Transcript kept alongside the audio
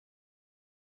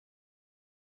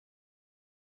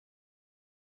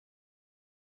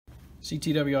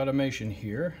CTW Automation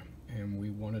here, and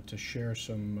we wanted to share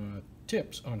some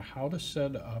tips on how to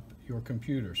set up your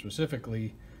computer,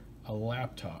 specifically a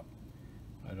laptop.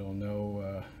 I don't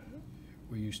know,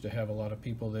 we used to have a lot of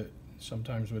people that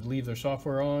sometimes would leave their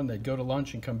software on, they'd go to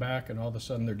lunch and come back and all of a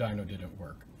sudden their dyno didn't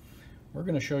work. We're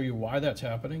going to show you why that's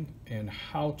happening and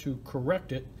how to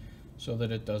correct it so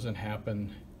that it doesn't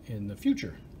happen in the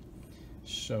future.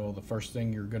 So the first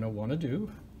thing you're going to want to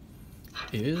do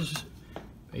is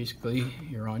basically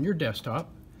you're on your desktop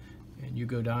and you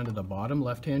go down to the bottom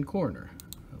left hand corner,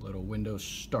 a little Windows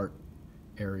Start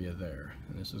area there,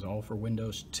 and this is all for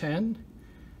Windows 10,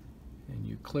 and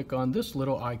you click on this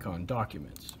little icon,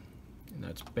 Documents, and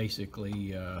that's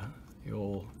basically the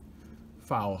old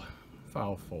file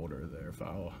folder there,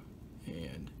 file.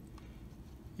 And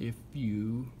if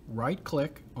you right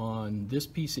click on this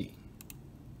PC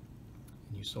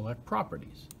and you select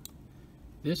Properties,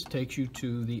 this takes you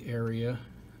to the area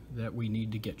that we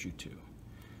need to get you to.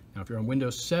 Now if you're on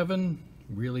Windows 7,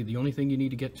 really the only thing you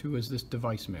need to get to is this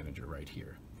Device Manager right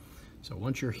here. So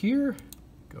once you're here,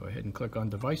 go ahead and click on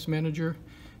Device Manager,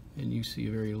 and you see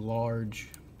a very large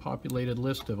populated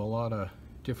list of a lot of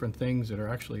different things that are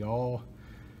actually all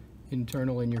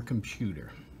internal in your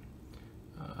computer.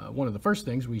 One of the first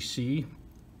things we see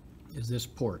is this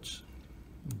ports.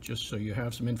 Just so you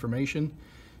have some information,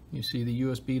 you see the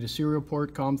USB to serial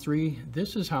port COM3.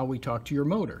 This is how we talk to your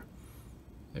motor.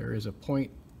 There is a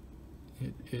point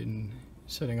in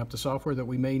setting up the software that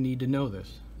we may need to know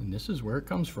this, and this is where it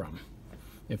comes from.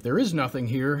 If there is nothing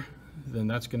here, then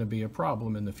that's going to be a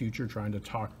problem in the future trying to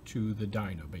talk to the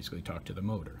dyno, basically talk to the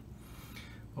motor.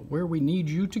 But where we need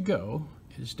you to go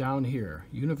is down here,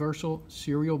 Universal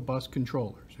Serial Bus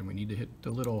Controllers, and we need to hit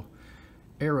the little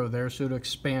arrow there so it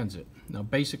expands it. Now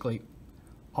basically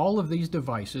all of these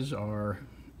devices are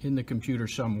in the computer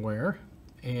somewhere,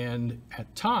 and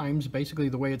at times basically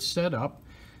the way it's set up,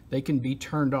 they can be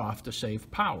turned off to save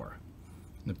power.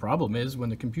 And the problem is when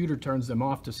the computer turns them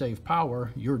off to save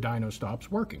power, your dyno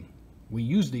stops working. We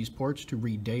use these ports to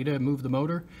read data and move the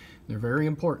motor. They're very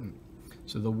important.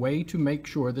 So the way to make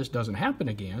sure this doesn't happen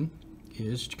again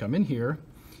is to come in here,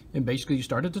 and basically you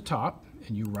start at the top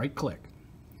and you right click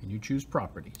and you choose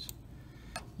Properties.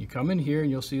 You come in here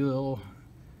and you'll see little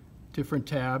different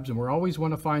tabs, and we always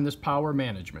want to find this Power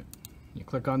Management. You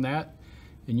click on that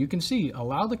and you can see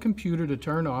allow the computer to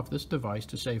turn off this device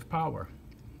to save power.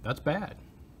 That's bad.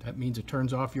 That means it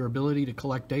turns off your ability to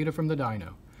collect data from the dyno.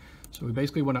 So we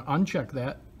basically want to uncheck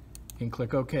that and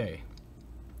click OK.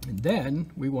 And then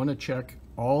we want to check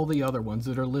all the other ones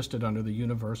that are listed under the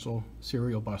Universal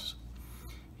Serial Bus.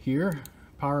 Here,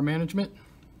 Power Management,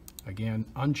 again,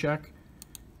 uncheck,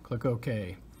 click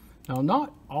OK. Now,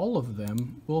 not all of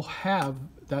them will have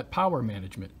that power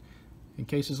management. In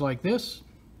cases like this,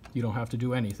 you don't have to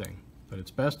do anything, but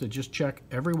it's best to just check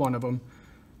every one of them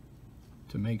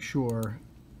to make sure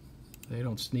they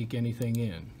don't sneak anything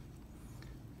in.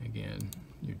 Again,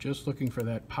 you're just looking for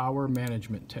that Power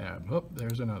Management tab. Oh,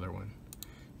 there's another one.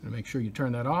 Make sure you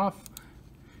turn that off.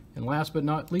 And last but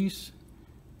not least,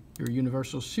 your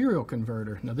Universal Serial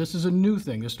Converter. Now this is a new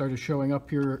thing. This started showing up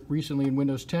here recently in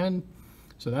Windows 10.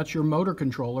 So that's your motor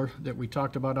controller that we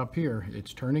talked about up here.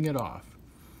 It's turning it off.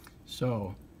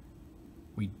 So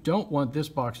we don't want this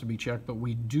box to be checked, but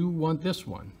we do want this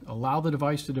one. Allow the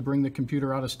device to bring the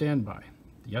computer out of standby.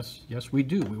 Yes, we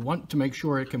do. We want to make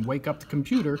sure it can wake up the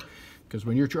computer, because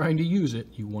when you're trying to use it,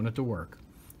 you want it to work.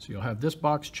 So you'll have this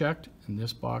box checked and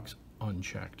this box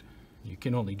unchecked. You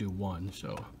can only do one,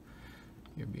 so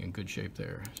you'll be in good shape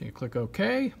there. So you click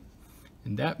OK,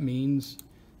 and that means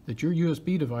that your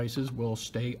USB devices will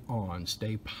stay on,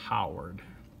 stay powered.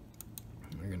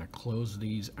 We're going to close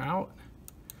these out.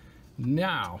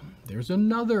 Now, there's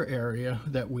another area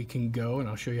that we can go, and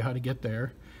I'll show you how to get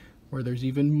there, where there's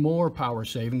even more power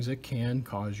savings that can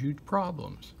cause you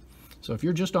problems. So if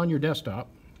you're just on your desktop,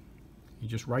 you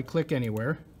just right click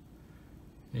anywhere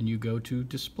and you go to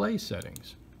Display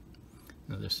Settings.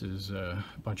 Now this is a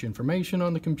bunch of information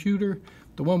on the computer.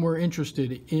 The one we're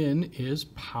interested in is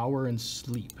Power and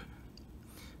Sleep.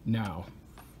 Now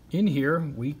in here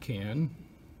we can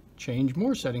change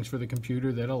more settings for the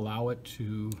computer that allow it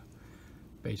to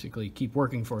basically keep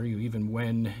working for you even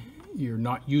when you're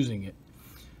not using it.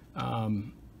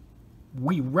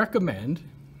 We recommend,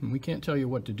 and we can't tell you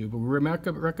what to do, but we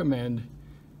recommend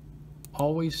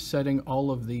always setting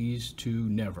all of these to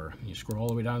never. You scroll all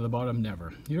the way down to the bottom,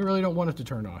 never. You really don't want it to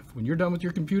turn off. When you're done with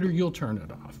your computer, you'll turn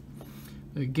it off.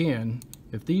 Again,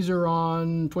 if these are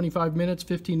on 25 minutes,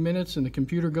 15 minutes, and the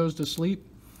computer goes to sleep,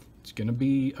 it's going to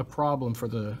be a problem for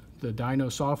the dyno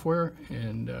software,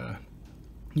 and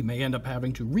you may end up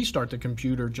having to restart the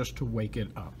computer just to wake it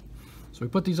up. So we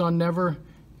put these on never,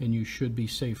 and you should be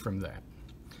safe from that.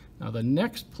 Now the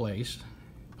next place,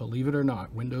 believe it or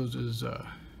not, Windows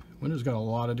got a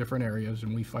lot of different areas,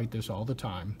 and we fight this all the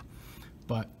time,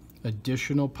 but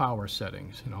additional power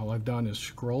settings. And all I've done is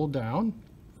scroll down,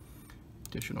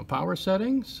 additional power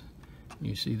settings.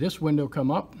 You see this window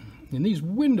come up, and these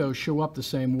windows show up the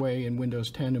same way in Windows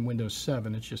 10 and Windows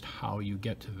 7. It's just how you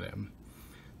get to them.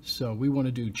 So we want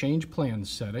to do change plan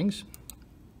settings.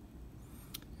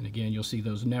 And again, you'll see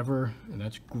those never, and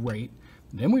that's great.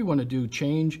 Then we want to do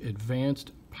change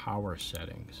advanced power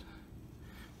settings.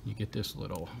 You get this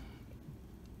little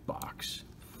box.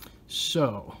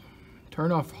 So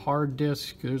turn off hard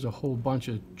disk. There's a whole bunch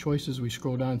of choices we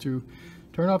scroll down through.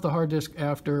 Turn off the hard disk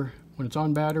after when it's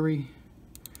on battery.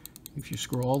 If you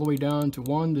scroll all the way down to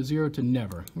 1 to 0 to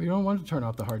never. We don't want to turn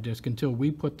off the hard disk until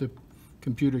we put the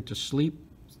computer to sleep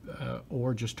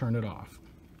or just turn it off.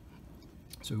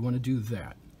 So we want to do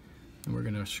that. And we're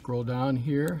going to scroll down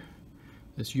here.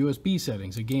 This USB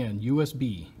settings, again,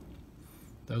 USB.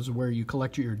 Those are where you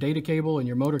collect your data cable and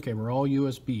your motor cable, are all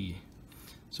USB.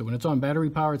 So when it's on battery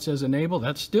power, it says enable.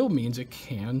 That still means it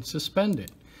can suspend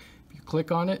it. If you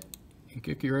click on it, you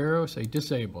kick your arrow, say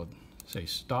disabled. Say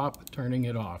stop turning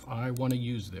it off. I want to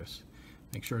use this.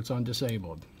 Make sure it's on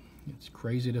disabled. It's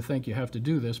crazy to think you have to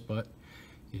do this, but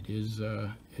it is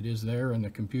there, and the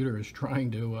computer is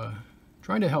trying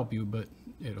to help you, but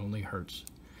it only hurts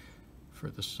for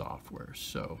the software.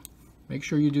 So make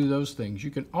sure you do those things.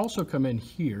 You can also come in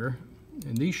here,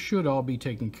 and these should all be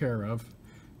taken care of.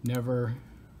 Never,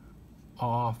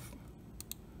 off,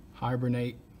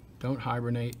 hibernate, don't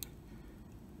hibernate,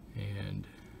 and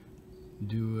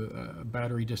do a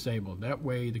battery disabled. That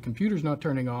way the computer's not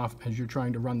turning off as you're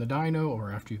trying to run the dyno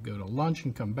or after you go to lunch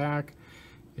and come back.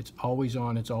 It's always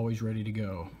on, it's always ready to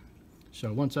go.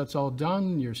 So once that's all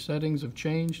done, your settings have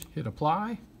changed, hit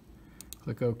apply,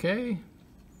 click OK,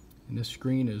 and this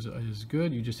screen is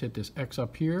good. You just hit this X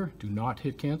up here, do not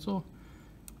hit cancel,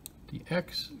 the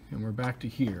X, and we're back to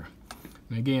here.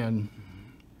 And again,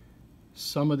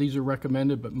 some of these are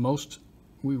recommended, but most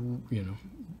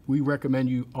we recommend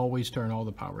you always turn all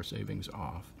the power savings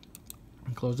off.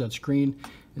 And close that screen,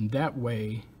 and that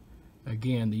way,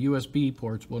 again, the USB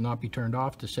ports will not be turned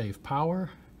off to save power,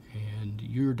 and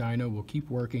your dyno will keep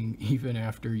working even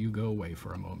after you go away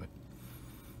for a moment.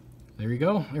 There you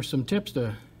go. There's some tips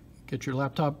to get your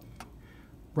laptop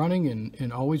running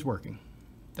and always working.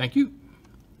 Thank you.